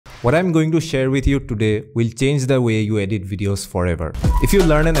What I'm going to share with you today will change the way you edit videos forever. If you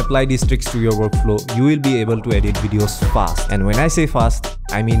learn and apply these tricks to your workflow, you will be able to edit videos fast. And when I say fast,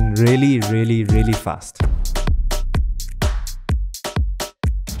 I mean really fast.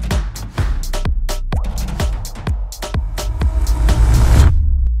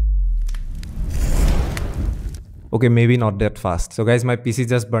 Okay, maybe not that fast. So guys, my PC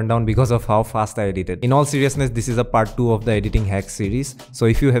just burned down because of how fast I edited. In all seriousness, this is a part 2 of the editing hacks series. So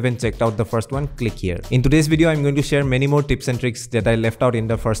if you haven't checked out the first one, click here. In today's video, I'm going to share many more tips and tricks that I left out in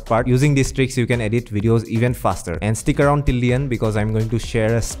the first part. Using these tricks, you can edit videos even faster. And stick around till the end because I'm going to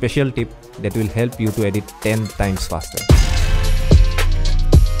share a special tip that will help you to edit 10 times faster.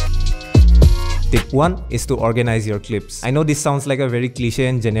 Tip 1 is to organize your clips. I know this sounds like a very cliche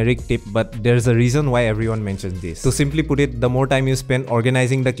and generic tip, but there's a reason why everyone mentions this. To simply put it, the more time you spend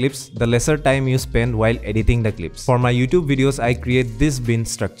organizing the clips, the lesser time you spend while editing the clips. For my YouTube videos, I create this bin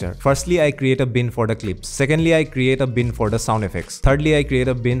structure. Firstly, I create a bin for the clips. Secondly, I create a bin for the sound effects. Thirdly, I create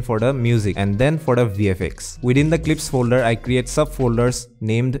a bin for the music, and then for the VFX. Within the clips folder, I create subfolders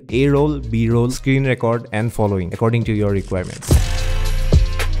named A-roll, B-roll, screen record, and following according to your requirements.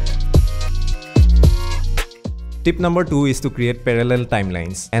 Tip number 2 is to create parallel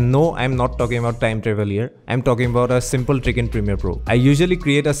timelines. And no, I'm not talking about time travel here. I'm talking about a simple trick in Premiere Pro. I usually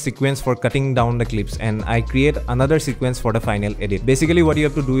create a sequence for cutting down the clips and I create another sequence for the final edit. Basically, what you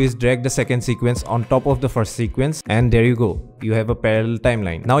have to do is drag the second sequence on top of the first sequence, and there you go. You have a parallel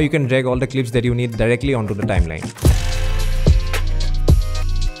timeline. Now you can drag all the clips that you need directly onto the timeline.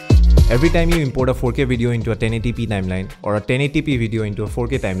 Every time you import a 4K video into a 1080p timeline or a 1080p video into a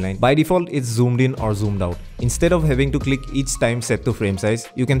 4K timeline, by default it's zoomed in or zoomed out. Instead of having to click each time set to frame size,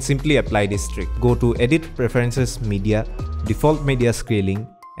 you can simply apply this trick. Go to Edit, Preferences, Media, Default Media Scaling,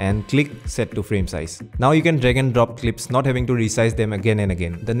 and click Set to Frame Size. Now you can drag and drop clips, not having to resize them again and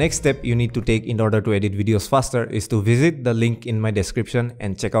again. The next step you need to take in order to edit videos faster is to visit the link in my description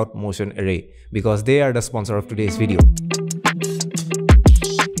and check out Motion Array, because they are the sponsor of today's video.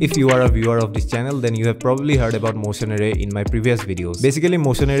 If you are a viewer of this channel, then you have probably heard about Motion Array in my previous videos. Basically,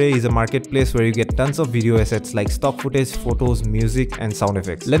 Motion Array is a marketplace where you get tons of video assets like stock footage, photos, music, and sound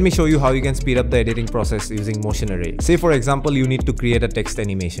effects. Let me show you how you can speed up the editing process using Motion Array. Say for example, you need to create a text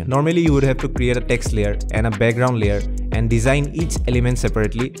animation. Normally, you would have to create a text layer and a background layer and design each element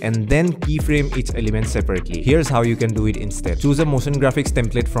separately and then keyframe each element separately. Here's how you can do it instead. Choose a motion graphics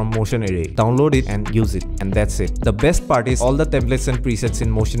template from Motion Array, download it and use it, and that's it. The best part is all the templates and presets in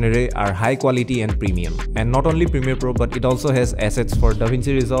Motion Array are high quality and premium. And not only Premiere Pro, but it also has assets for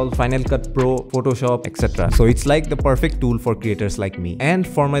DaVinci Resolve, Final Cut Pro, Photoshop, etc. So it's like the perfect tool for creators like me. And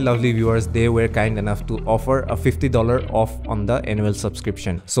for my lovely viewers, they were kind enough to offer a $50 off on the annual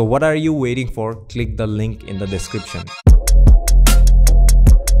subscription. So what are you waiting for? Click the link in the description.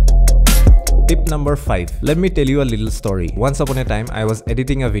 Tip number 5. Let me tell you a little story. Once upon a time, I was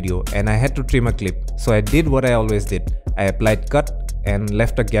editing a video and I had to trim a clip. So I did what I always did. I applied cut and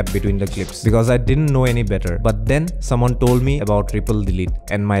left a gap between the clips because I didn't know any better. But then someone told me about ripple delete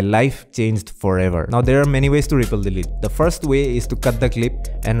and my life changed forever. Now there are many ways to ripple delete. The first way is to cut the clip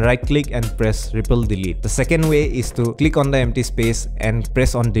and right click and press ripple delete. The second way is to click on the empty space and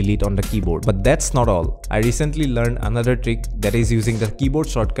press on delete on the keyboard. But that's not all. I recently learned another trick that is using the keyboard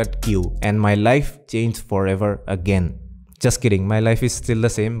shortcut Q, and my life changed forever again. Just kidding, my life is still the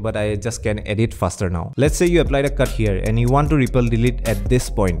same, but I just can edit faster now. Let's say you applied a cut here and you want to ripple delete at this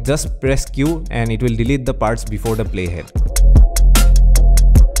point. Just press Q and it will delete the parts before the playhead.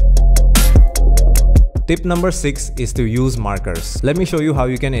 Tip number 6 is to use markers. Let me show you how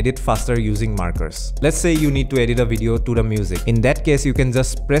you can edit faster using markers. Let's say you need to edit a video to the music. In that case, you can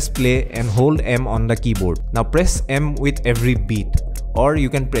just press play and hold M on the keyboard. Now press M with every beat, or you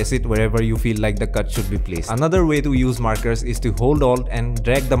can press it wherever you feel like the cut should be placed. Another way to use markers is to hold Alt and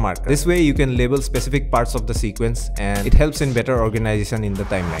drag the marker. This way you can label specific parts of the sequence and it helps in better organization in the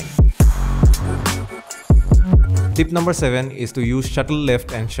timeline. Tip number 7 is to use shuttle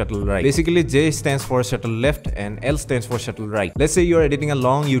left and shuttle right. Basically, J stands for shuttle left and L stands for shuttle right. Let's say you're editing a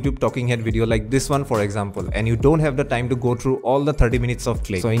long YouTube talking head video like this one for example, and you don't have the time to go through all the 30 minutes of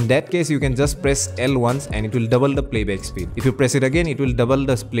clip. So in that case, you can just press L once and it will double the playback speed. If you press it again, it will double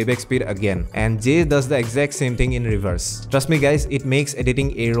the playback speed again. And J does the exact same thing in reverse. Trust me guys, it makes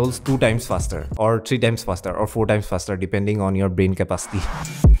editing A-rolls 2 times faster, or 3 times faster, or 4 times faster depending on your brain capacity.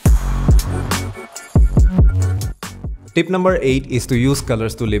 Tip number 8 is to use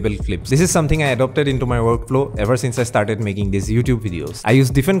colors to label clips. This is something I adopted into my workflow ever since I started making these YouTube videos. I use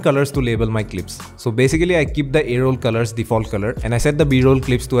different colors to label my clips. So basically I keep the A-roll colors default color and I set the B-roll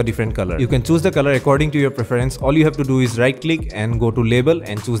clips to a different color. You can choose the color according to your preference. All you have to do is right click and go to label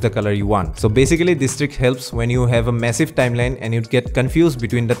and choose the color you want. So basically this trick helps when you have a massive timeline and you'd get confused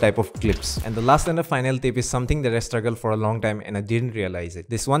between the type of clips. And the last and the final tip is something that I struggled for a long time and I didn't realize it.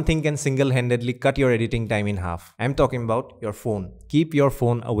 This one thing can single-handedly cut your editing time in half. I'm talking about your phone. Keep your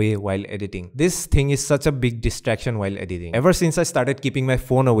phone away while editing. This thing is such a big distraction while editing. Ever since I started keeping my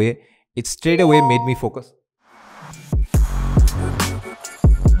phone away, it straight away made me focus.